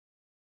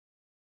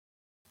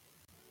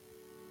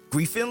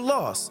grief and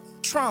loss,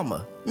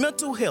 trauma,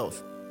 mental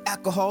health,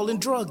 alcohol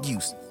and drug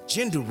use,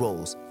 gender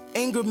roles,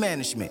 anger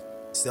management,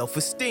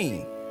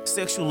 self-esteem,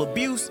 sexual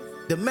abuse,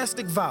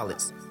 domestic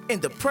violence, and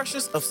the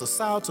pressures of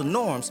societal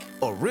norms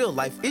or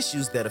real-life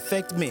issues that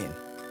affect men.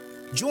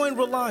 Join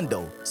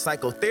Rolando,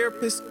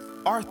 psychotherapist,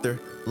 author,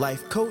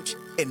 life coach,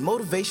 and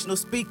motivational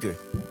speaker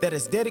that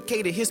has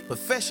dedicated his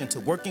profession to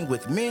working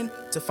with men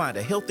to find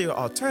a healthier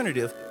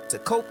alternative to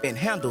cope and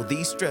handle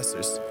these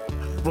stressors.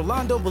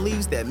 Rolando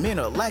believes that men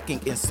are lacking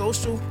in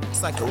social,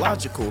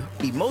 psychological,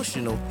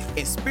 emotional,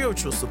 and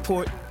spiritual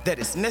support that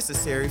is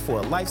necessary for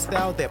a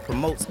lifestyle that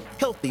promotes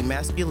healthy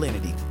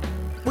masculinity.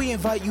 We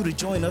invite you to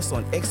join us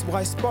on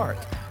XY Spark,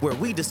 where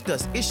we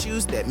discuss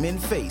issues that men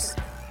face.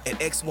 At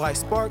XY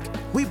Spark,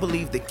 we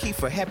believe the key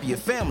for happier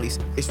families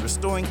is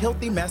restoring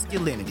healthy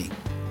masculinity.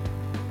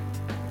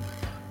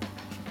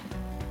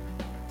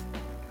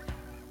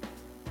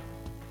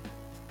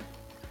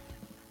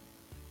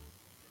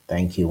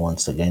 Thank you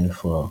once again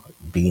for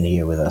being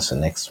here with us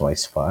on XY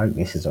Spark.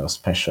 This is our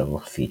special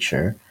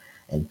feature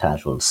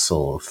entitled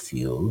Soul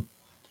Fuel,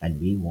 and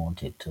we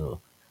wanted to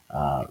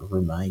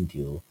remind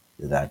you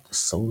that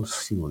Soul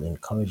Fuel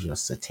encourages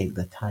us to take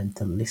the time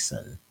to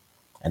listen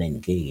and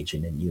engage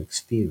in a new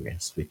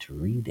experience with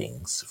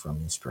readings from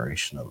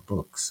inspirational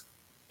books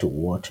to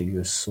water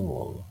your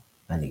soul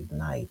and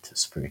ignite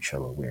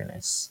spiritual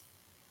awareness.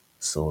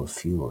 Soul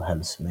Fuel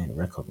helps men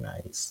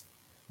recognize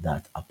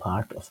that a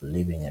part of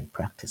living and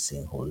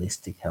practicing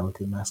holistic,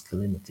 healthy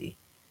masculinity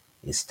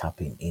is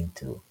tapping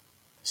into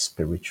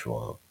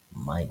spiritual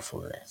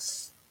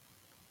mindfulness.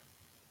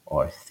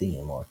 Our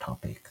theme or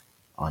topic,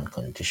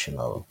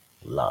 unconditional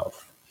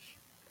love.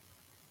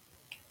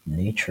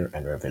 Nature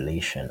and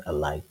revelation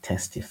alike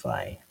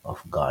testify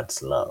of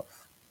God's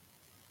love.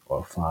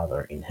 Our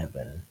Father in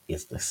heaven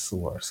is the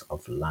source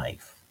of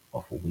life,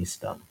 of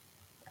wisdom,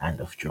 and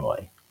of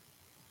joy.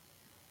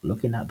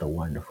 Looking at the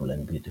wonderful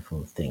and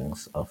beautiful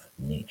things of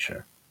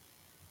nature,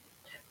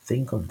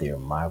 think of their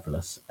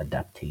marvelous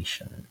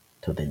adaptation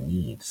to the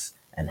needs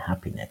and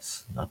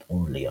happiness not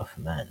only of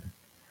man,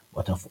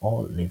 but of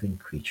all living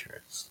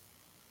creatures.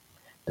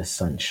 The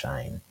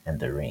sunshine and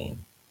the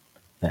rain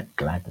that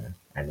gladden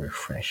and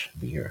refresh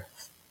the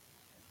earth,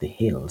 the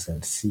hills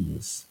and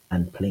seas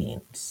and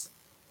plains,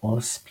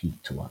 all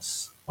speak to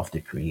us of the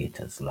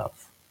Creator's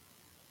love.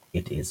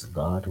 It is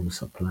God who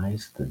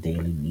supplies the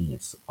daily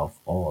needs of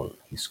all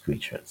his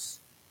creatures.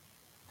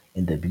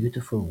 In the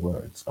beautiful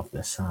words of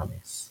the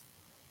psalmist,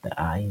 the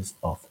eyes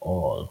of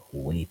all who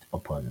wait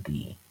upon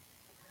thee,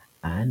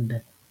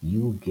 and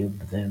you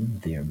give them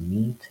their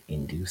meat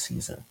in due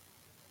season.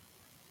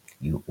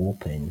 You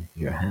open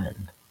your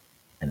hand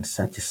and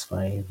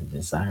satisfy the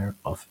desire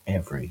of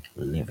every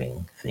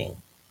living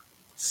thing.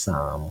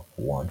 Psalm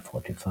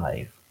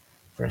 145,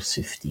 verse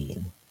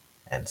 15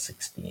 and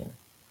 16.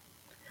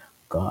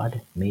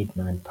 God made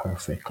man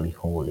perfectly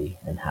holy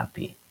and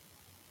happy,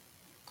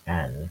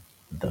 and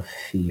the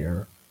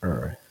fair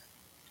earth,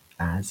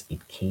 as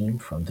it came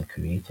from the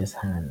Creator's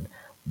hand,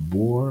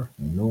 bore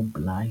no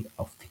blight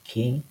of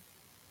decay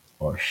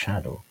or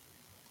shadow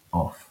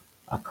of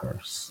a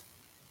curse.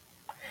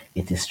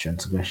 It is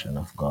transgression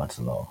of God's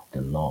law,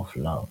 the law of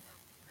love,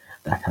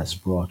 that has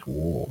brought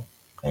woe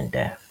and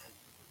death.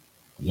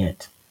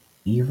 Yet,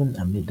 even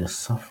amid the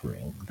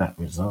suffering that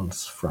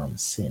results from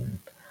sin,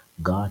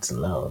 God's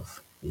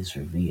love is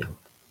revealed.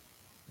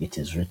 It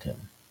is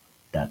written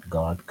that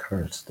God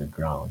cursed the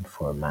ground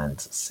for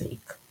man's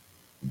sake.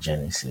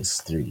 Genesis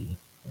 3,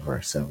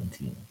 verse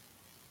 17.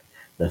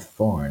 The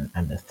thorn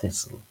and the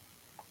thistle,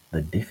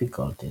 the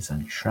difficulties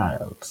and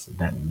trials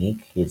that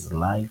make his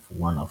life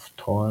one of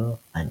toil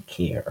and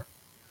care,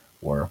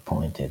 were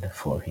appointed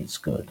for his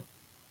good,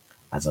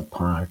 as a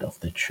part of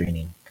the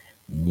training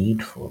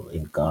needful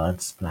in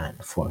God's plan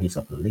for his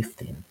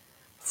uplifting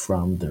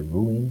from the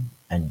ruin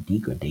and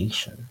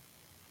degradation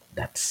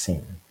that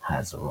sin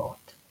has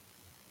wrought.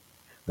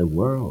 The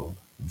world,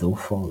 though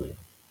fallen,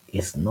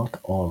 is not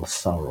all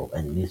sorrow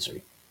and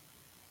misery.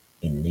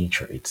 In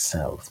nature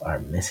itself are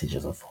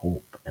messages of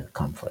hope and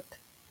comfort.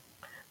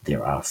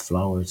 There are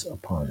flowers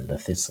upon the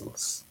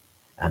thistles,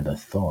 and the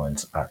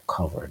thorns are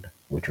covered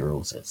with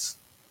roses.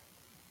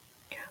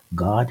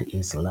 God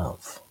is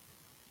love,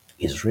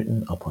 is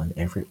written upon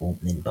every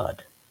opening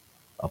bud,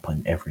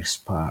 upon every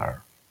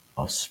spar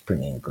of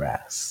springing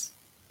grass.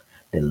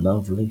 The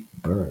lovely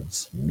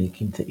birds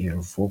making the air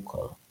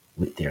vocal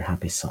with their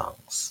happy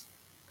songs.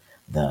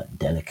 The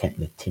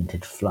delicately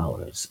tinted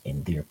flowers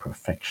in their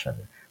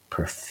perfection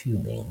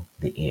perfuming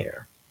the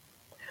air.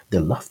 The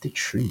lofty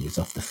trees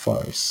of the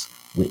forest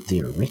with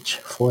their rich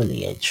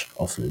foliage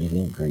of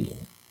living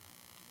green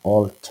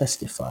all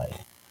testify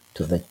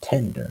to the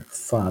tender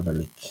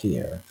fatherly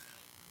care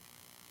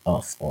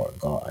of our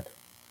God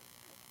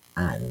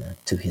and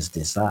to his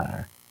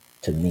desire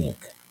to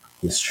make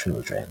his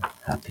children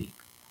happy.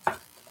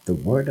 The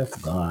Word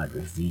of God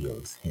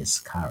reveals his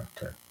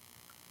character.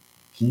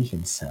 He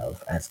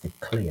himself has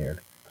declared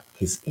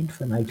his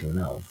infinite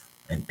love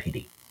and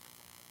pity.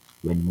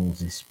 When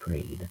Moses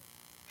prayed,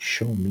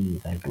 "Show me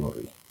thy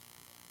glory,"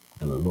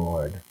 The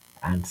Lord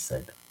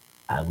answered,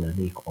 I will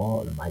make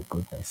all my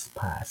goodness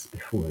pass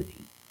before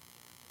thee.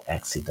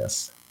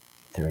 Exodus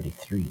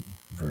 33,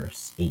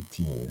 verse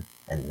 18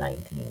 and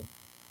 19.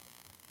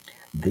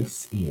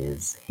 This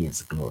is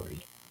his glory.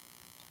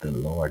 The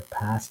Lord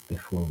passed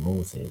before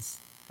Moses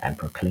and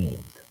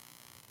proclaimed,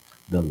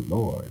 the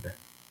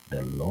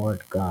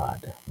Lord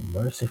God,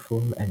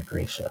 merciful and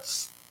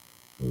gracious,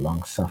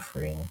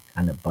 long-suffering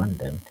and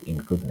abundant in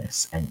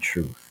goodness and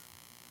truth,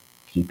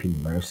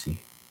 keeping mercy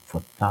for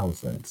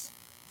thousands,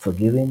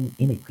 forgiving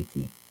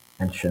iniquity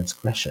and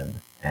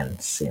transgression and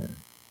sin.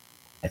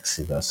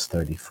 Exodus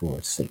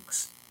 34,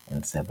 6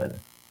 and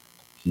 7.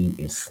 He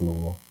is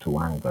slow to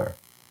anger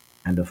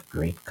and of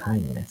great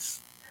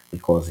kindness,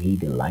 because he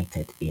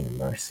delighted in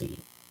mercy.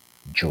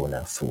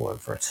 Jonah 4,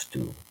 verse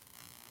 2,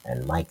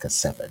 and Micah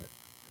 7,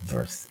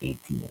 verse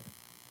 18.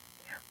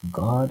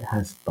 God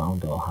has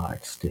bound our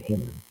hearts to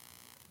him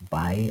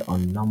by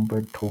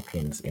unnumbered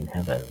tokens in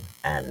heaven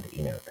and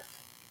in earth,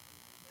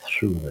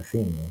 through the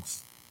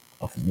things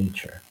of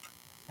nature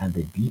and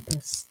the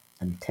deepest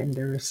and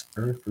tenderest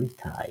earthly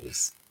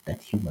ties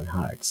that human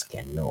hearts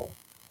can know.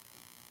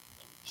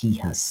 He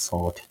has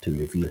sought to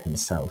reveal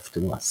himself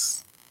to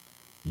us,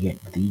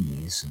 yet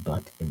these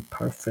but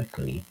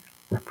imperfectly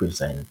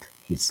represent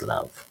his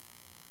love.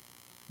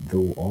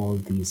 Though all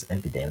these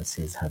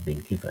evidences have been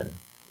given,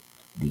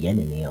 the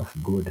enemy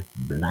of good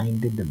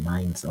blinded the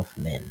minds of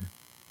men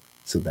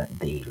so that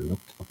they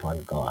looked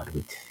upon God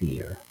with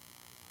fear.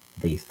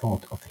 They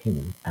thought of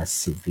him as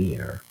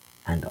severe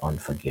and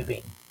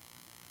unforgiving.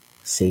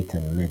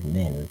 Satan led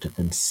men to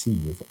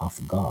conceive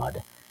of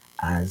God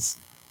as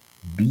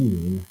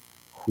being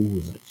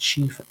whose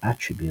chief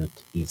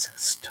attribute is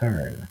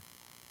stern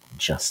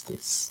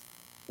justice,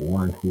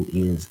 one who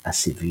is a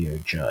severe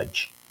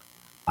judge,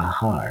 a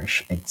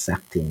harsh,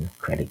 exacting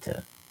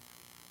creditor.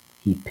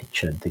 He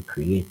pictured the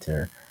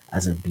Creator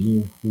as a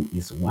being who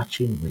is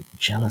watching with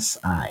jealous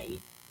eye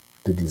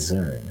to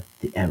discern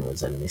the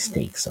errors and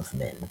mistakes of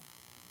men,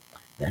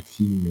 that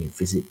he may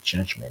visit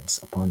judgments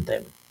upon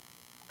them.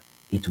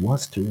 It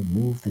was to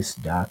remove this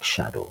dark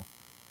shadow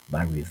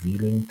by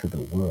revealing to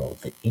the world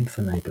the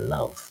infinite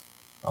love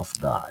of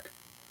God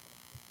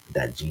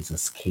that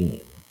Jesus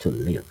came to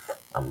live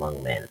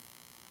among men.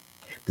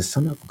 The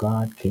Son of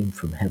God came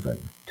from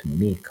heaven to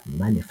make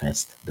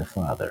manifest the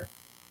Father.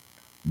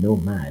 No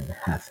man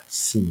hath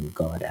seen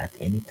God at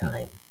any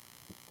time.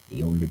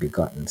 The only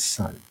begotten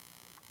Son,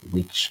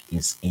 which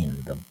is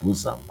in the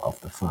bosom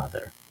of the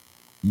Father,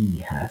 he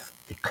hath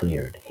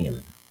declared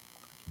him.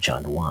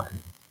 John 1,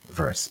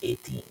 verse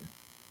 18.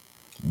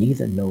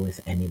 Neither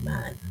knoweth any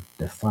man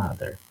the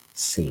Father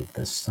save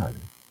the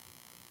Son,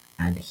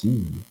 and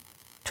he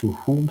to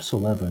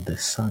whomsoever the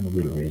Son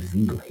will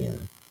reveal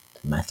him.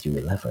 Matthew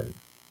 11,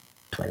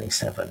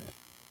 27.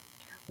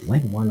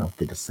 When one of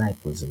the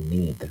disciples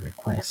made the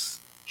request,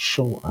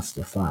 show us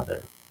the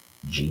Father,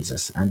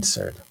 Jesus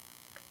answered,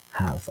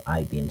 have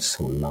I been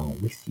so long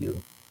with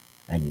you,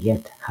 and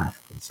yet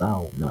hast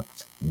thou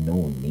not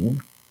known me?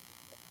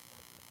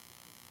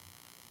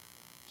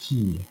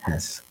 He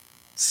has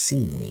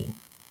seen me.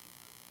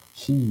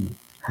 He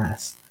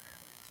has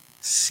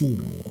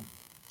seen me,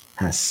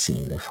 has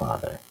seen the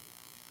Father.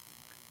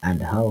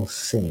 And how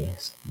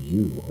sayest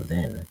you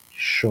then,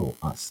 show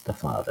us the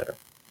Father?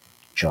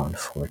 John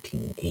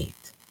 14:8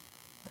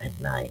 and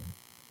 9.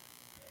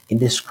 In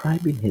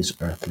describing his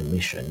earthly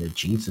mission,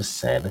 Jesus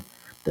said,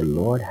 the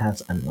Lord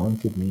has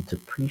anointed me to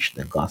preach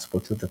the gospel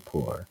to the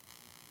poor.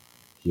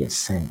 He has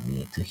sent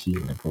me to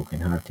heal the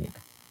brokenhearted,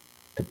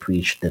 to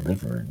preach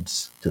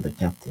deliverance to the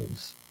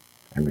captives,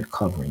 and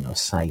recovering of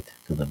sight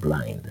to the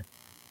blind,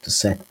 to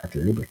set at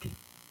liberty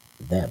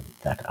them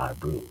that are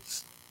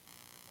bruised.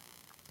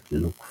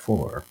 Luke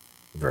 4,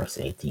 verse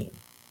 18.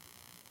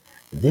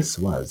 This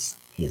was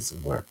his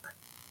work.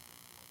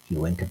 He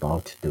went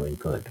about doing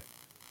good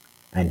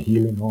and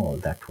healing all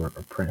that were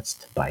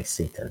oppressed by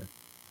Satan.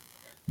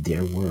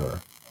 There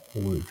were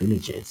whole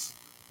villages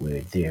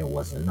where there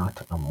was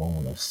not a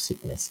moan of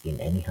sickness in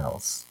any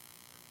house,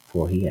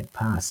 for he had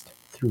passed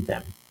through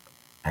them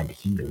and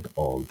healed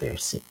all their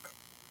sick.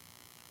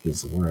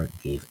 His word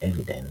gave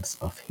evidence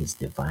of his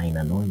divine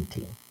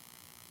anointing.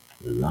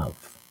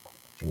 Love,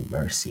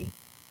 mercy,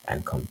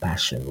 and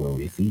compassion were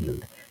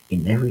revealed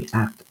in every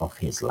act of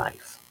his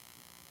life.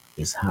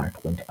 His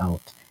heart went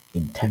out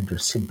in tender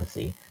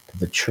sympathy to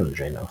the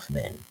children of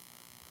men.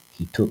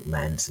 He took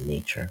man's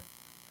nature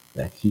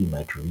that he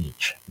might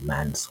reach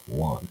man's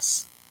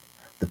wants.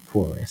 The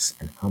poorest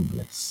and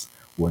humblest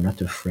were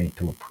not afraid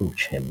to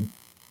approach him.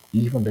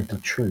 Even little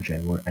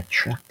children were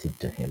attracted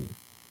to him.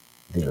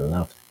 They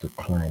loved to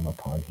climb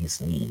upon his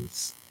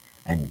knees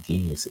and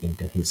gaze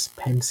into his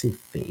pensive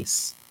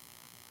face,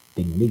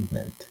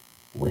 benignant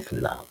with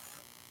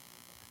love.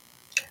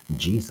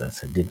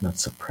 Jesus did not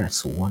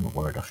suppress one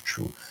word of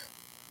truth,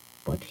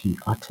 but he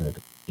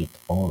uttered it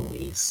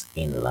always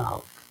in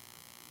love.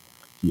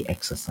 He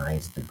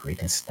exercised the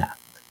greatest tact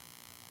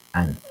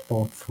and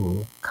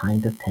thoughtful,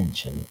 kind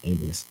attention in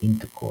his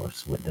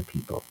intercourse with the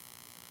people.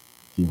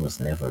 He was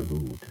never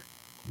rude.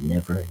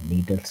 never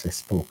needlessly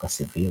spoke a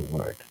severe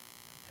word,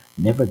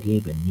 never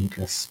gave a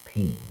needless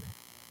pain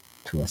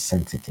to a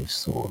sensitive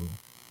soul.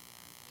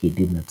 He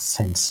did not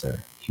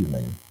censor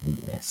human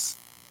weakness.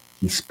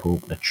 He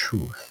spoke the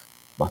truth,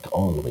 but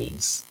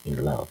always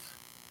in love.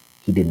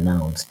 He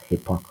denounced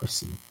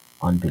hypocrisy,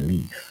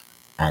 unbelief,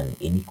 and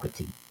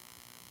iniquity.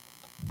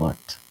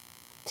 But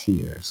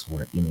tears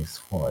were in his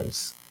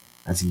voice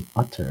as he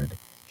uttered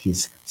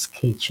his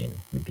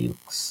scathing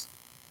rebukes.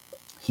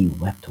 He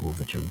wept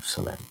over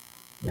Jerusalem,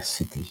 the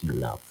city he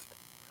loved,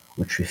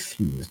 which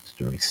refused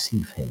to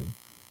receive him,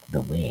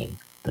 the way,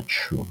 the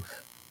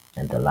truth,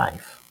 and the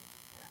life.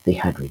 They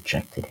had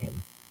rejected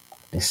him,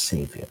 the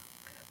Savior,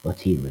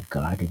 but he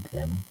regarded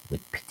them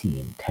with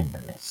pitying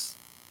tenderness.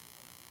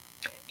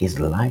 His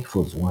life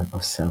was one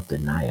of self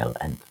denial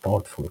and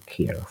thoughtful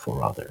care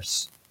for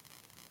others.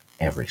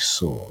 Every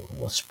soul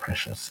was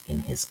precious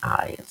in his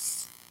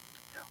eyes.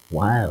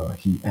 While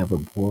he ever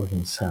bore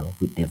himself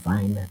with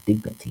divine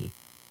dignity,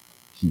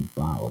 he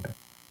bowed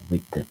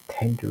with the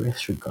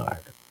tenderest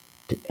regard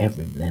to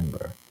every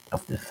member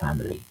of the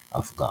family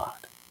of God.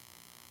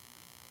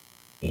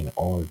 In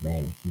all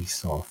men he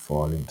saw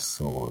fallen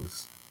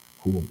souls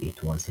whom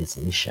it was his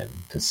mission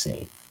to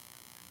save.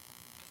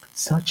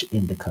 Such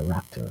in the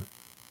character,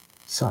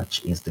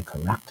 such is the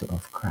character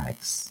of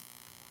Christ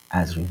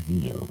as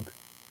revealed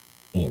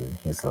in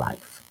his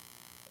life.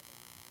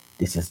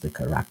 This is the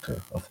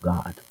character of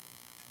God.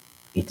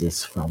 It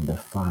is from the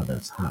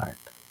Father's heart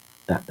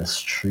that the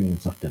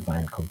streams of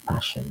divine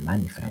compassion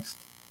manifest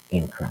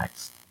in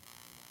Christ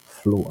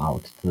flow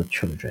out to the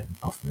children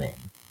of men.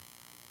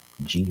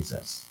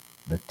 Jesus,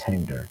 the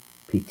tender,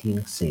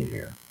 pitying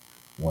Savior,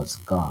 was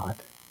God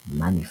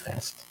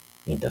manifest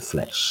in the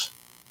flesh.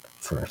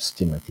 1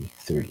 Timothy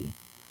 3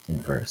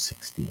 in verse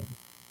 16.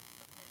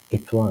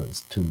 It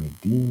was to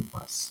redeem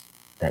us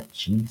that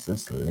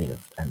Jesus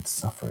lived and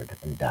suffered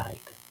and died.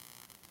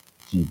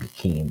 He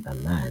became a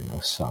man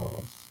of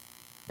sorrows,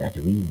 that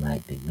we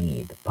might be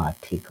made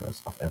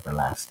partakers of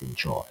everlasting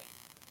joy.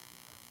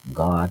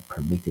 God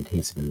permitted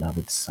his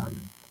beloved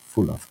Son,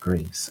 full of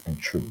grace and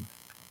truth,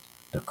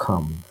 to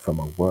come from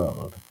a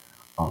world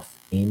of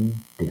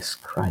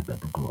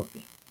indescribable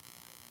glory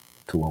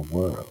to a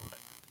world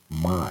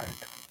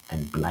marred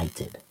and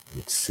blighted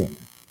with sin,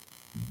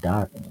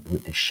 darkened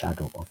with the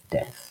shadow of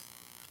death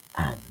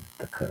and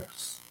the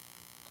curse.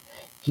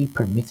 He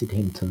permitted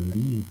him to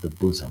leave the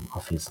bosom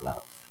of his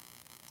love,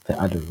 the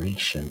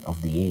adoration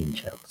of the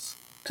angels,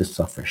 to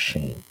suffer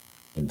shame,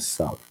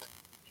 insult,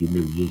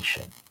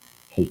 humiliation,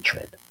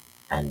 hatred,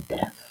 and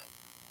death.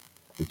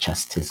 The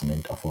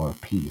chastisement of our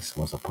peace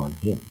was upon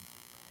him,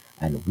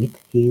 and with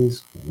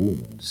his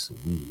wounds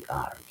we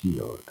are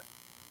healed.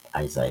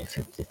 Isaiah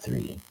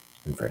 53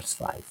 and verse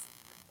 5.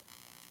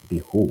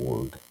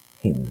 Behold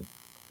him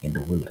in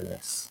the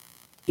wilderness,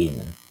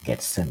 in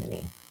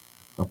Gethsemane,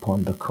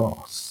 upon the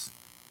cross.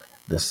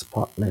 The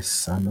spotless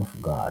Son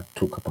of God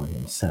took upon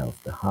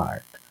himself the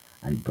heart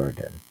and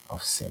burden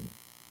of sin.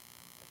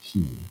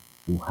 He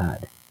who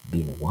had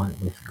been one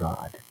with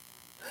God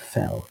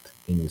felt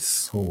in his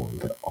soul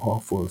the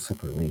awful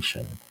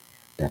separation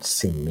that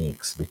sin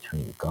makes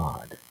between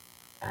God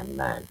and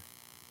man.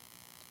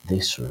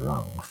 This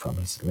wrung from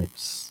his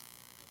lips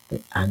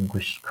the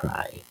anguished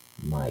cry,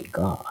 my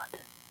God,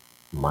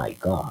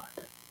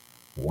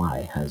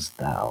 why hast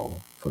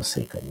thou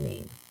forsaken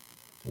me?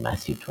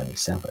 Matthew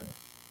 27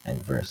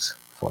 and verse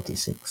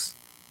 46.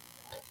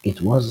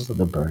 It was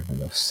the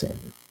burden of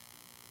sin,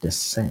 the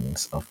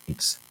sense of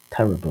its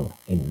terrible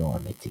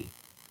enormity,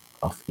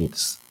 of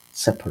its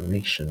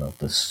separation of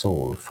the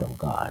soul from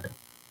God.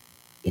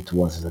 It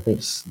was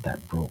this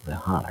that broke the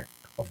heart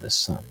of the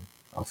Son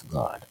of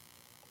God.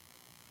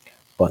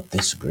 But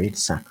this great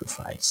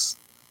sacrifice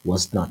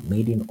was not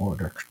made in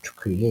order to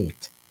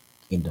create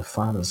in the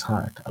Father's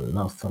heart a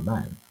love for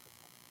man,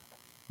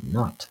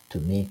 not to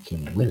make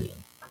him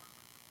willing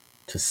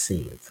to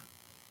save.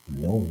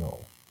 No,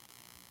 no.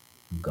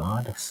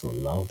 God so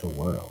loved the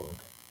world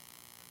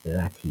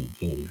that he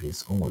gave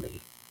his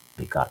only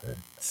begotten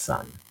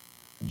Son.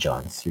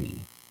 John 3,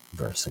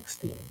 verse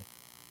 16.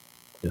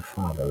 The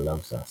Father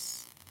loves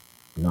us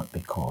not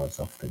because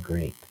of the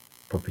great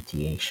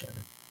propitiation,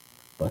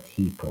 but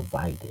he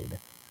provided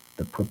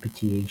the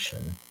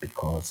propitiation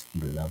because he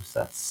loves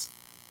us.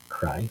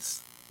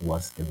 Christ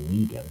was the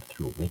medium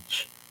through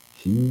which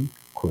he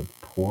could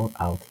pour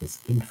out his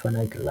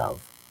infinite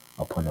love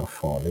upon a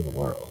fallen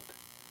world.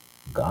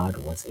 God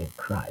was in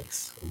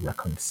Christ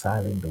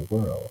reconciling the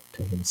world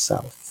to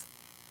himself.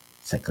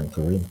 2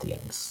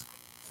 Corinthians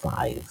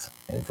 5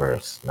 and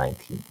verse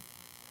 19.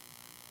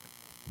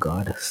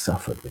 God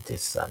suffered with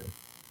his Son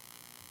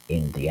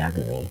in the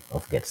agony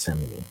of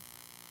Gethsemane,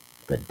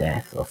 the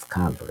death of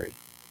Calvary.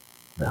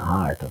 The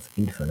heart of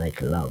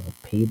infinite love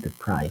paid the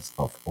price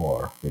of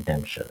our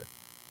redemption.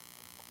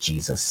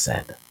 Jesus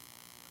said,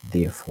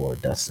 therefore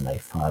does my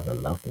Father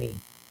love me,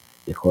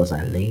 because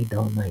I lay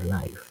down my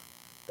life,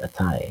 that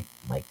I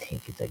might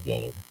take it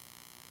again.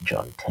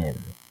 John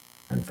 10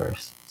 and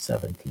verse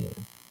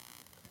 17.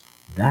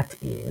 That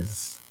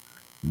is,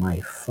 my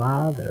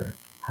Father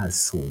has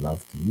so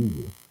loved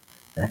you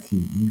that he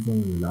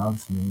even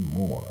loves me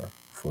more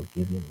for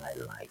giving my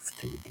life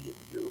to redeem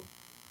you,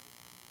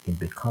 in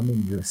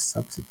becoming your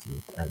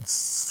substitute and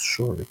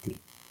surety,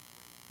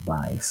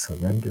 by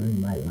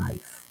surrendering my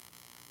life,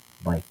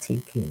 by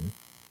taking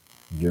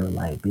your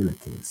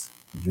liabilities,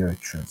 your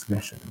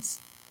transgressions.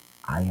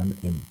 I am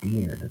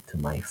endeared to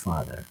my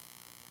Father,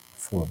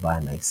 for by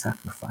my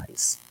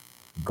sacrifice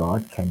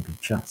God can be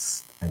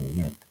just, and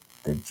yet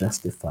the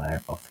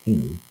justifier of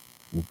him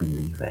who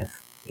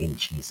believeth in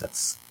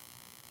Jesus.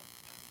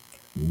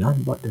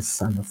 None but the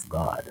Son of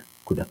God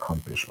could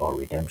accomplish our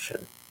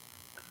redemption,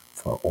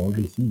 for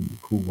only he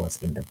who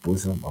was in the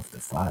bosom of the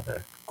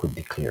Father could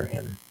declare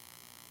him.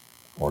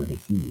 Only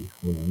he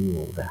who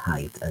knew the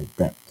height and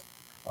depth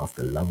of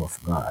the love of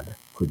God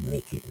could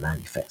make it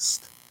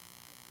manifest.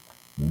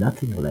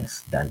 Nothing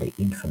less than the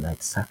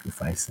infinite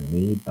sacrifice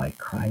made by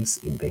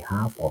Christ in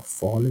behalf of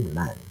fallen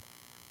man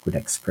could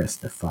express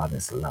the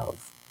Father's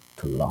love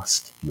to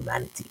lost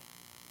humanity.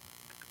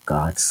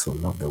 God so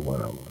loved the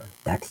world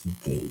that he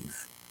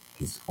gave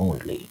his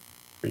only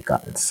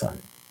begotten Son.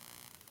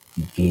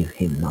 He gave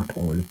him not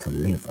only to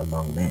live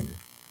among men,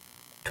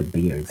 to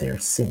bear their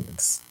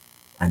sins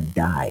and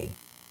die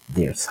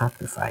their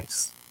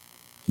sacrifice.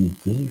 He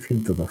gave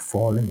him to the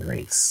fallen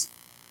race.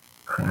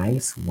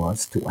 Christ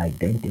was to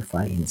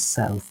identify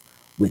himself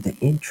with the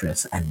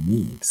interests and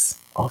needs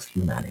of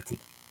humanity.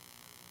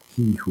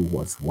 He who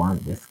was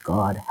one with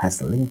God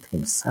has linked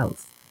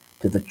himself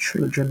to the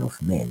children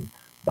of men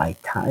by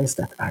ties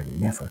that are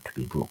never to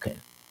be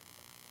broken.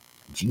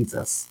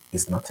 Jesus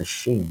is not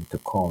ashamed to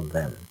call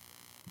them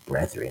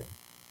brethren.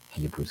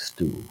 Hebrews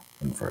 2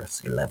 and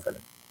verse 11.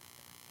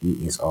 He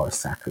is our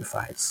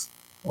sacrifice,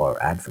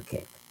 our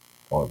advocate,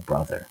 our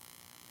brother,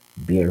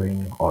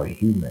 bearing our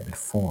human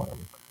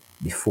form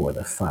before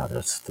the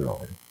Father's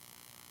throne,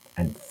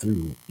 and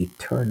through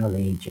eternal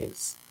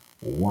ages,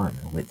 one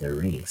with the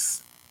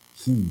race,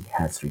 he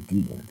has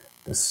redeemed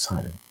the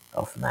Son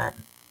of Man.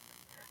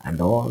 And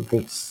all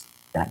this,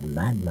 that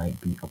man might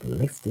be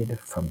uplifted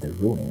from the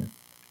ruin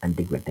and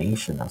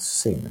degradation of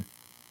sin,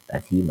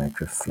 that he might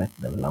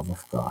reflect the love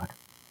of God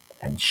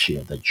and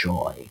share the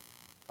joy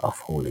of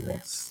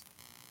holiness.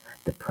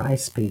 The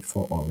price paid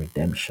for our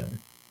redemption,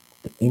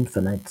 the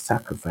infinite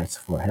sacrifice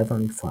for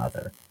Heavenly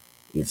Father,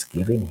 is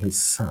giving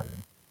His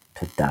Son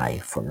to die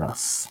for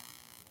us,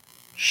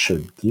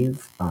 should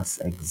give us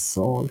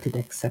exalted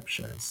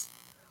exceptions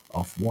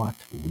of what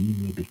we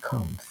may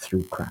become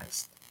through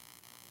Christ,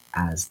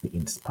 as the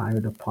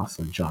inspired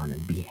Apostle John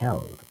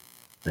beheld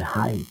the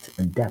height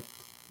and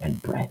depth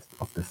and breadth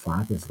of the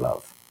Father's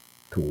love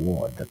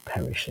toward the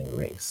perishing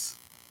race.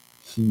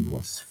 He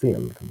was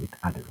filled with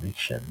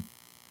adoration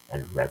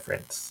and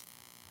reverence,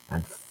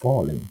 and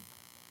falling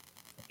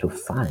to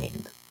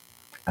find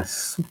a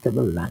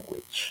suitable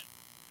language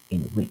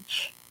in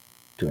which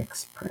to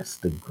express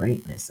the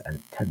greatness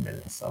and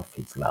tenderness of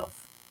his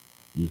love,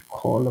 he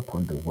called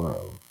upon the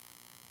world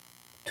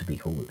to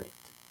behold it.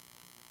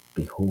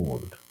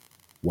 Behold,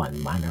 what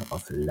manner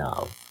of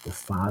love the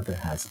Father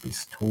has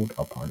bestowed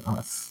upon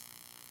us,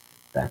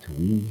 that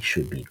we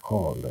should be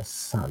called the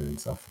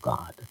sons of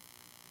God.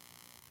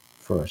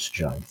 1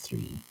 John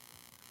 3,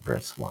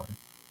 verse 1.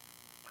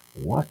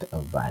 What a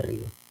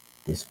value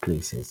this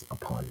places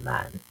upon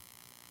man.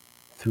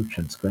 Through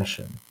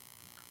transgression,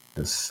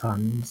 the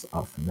sons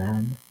of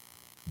man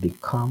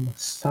become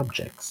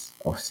subjects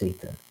of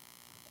Satan.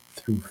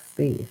 Through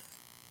faith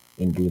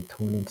in the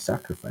atoning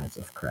sacrifice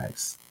of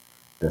Christ,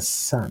 the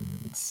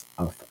sons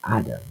of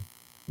Adam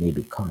may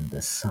become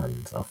the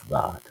sons of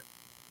God.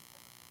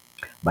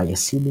 By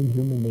assuming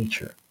human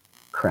nature,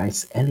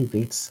 Christ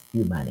elevates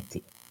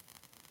humanity.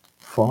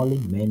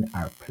 Fallen men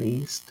are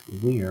placed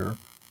where,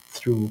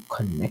 through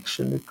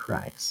connection with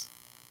Christ,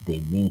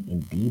 they may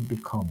indeed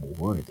become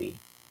worthy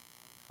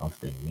of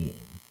the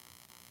name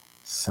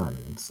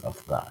sons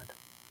of God.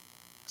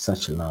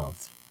 Such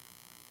love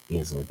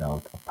is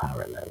without a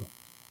parallel.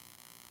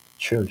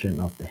 Children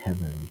of the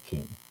heavenly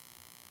King,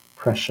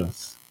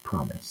 precious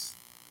promise,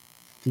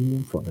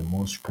 theme for the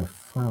most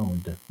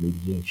profound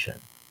mediation,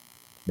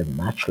 the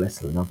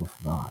matchless love of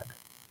God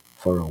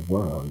for a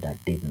world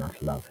that did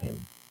not love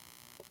him.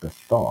 The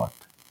thought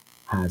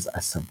has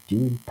a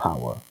subduing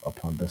power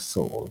upon the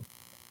soul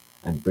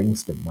and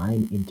brings the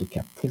mind into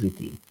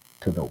captivity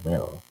to the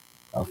will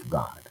of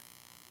God.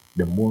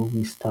 The more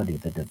we study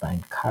the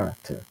divine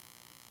character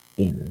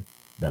in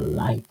the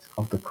light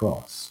of the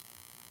cross,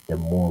 the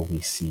more we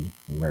see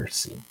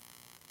mercy,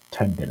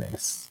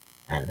 tenderness,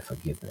 and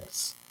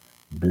forgiveness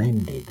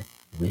blended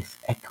with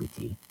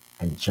equity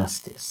and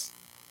justice,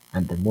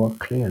 and the more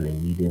clearly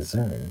we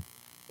discern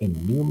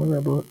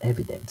innumerable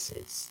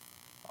evidences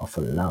of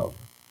a love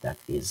that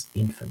is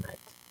infinite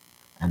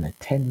and a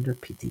tender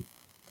pity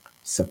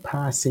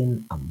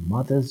surpassing a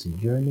mother's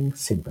yearning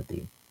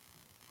sympathy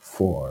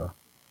for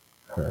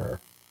her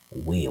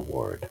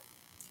wayward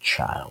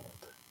child.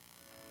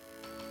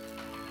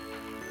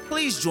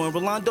 Please join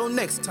Rolando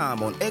next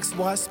time on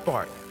XY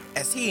Spark,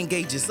 as he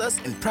engages us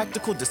in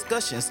practical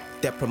discussions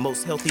that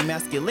promotes healthy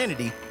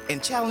masculinity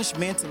and challenge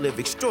men to live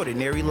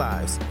extraordinary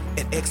lives.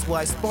 At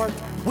XY Spark,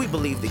 we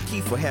believe the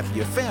key for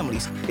happier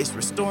families is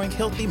restoring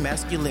healthy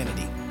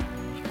masculinity.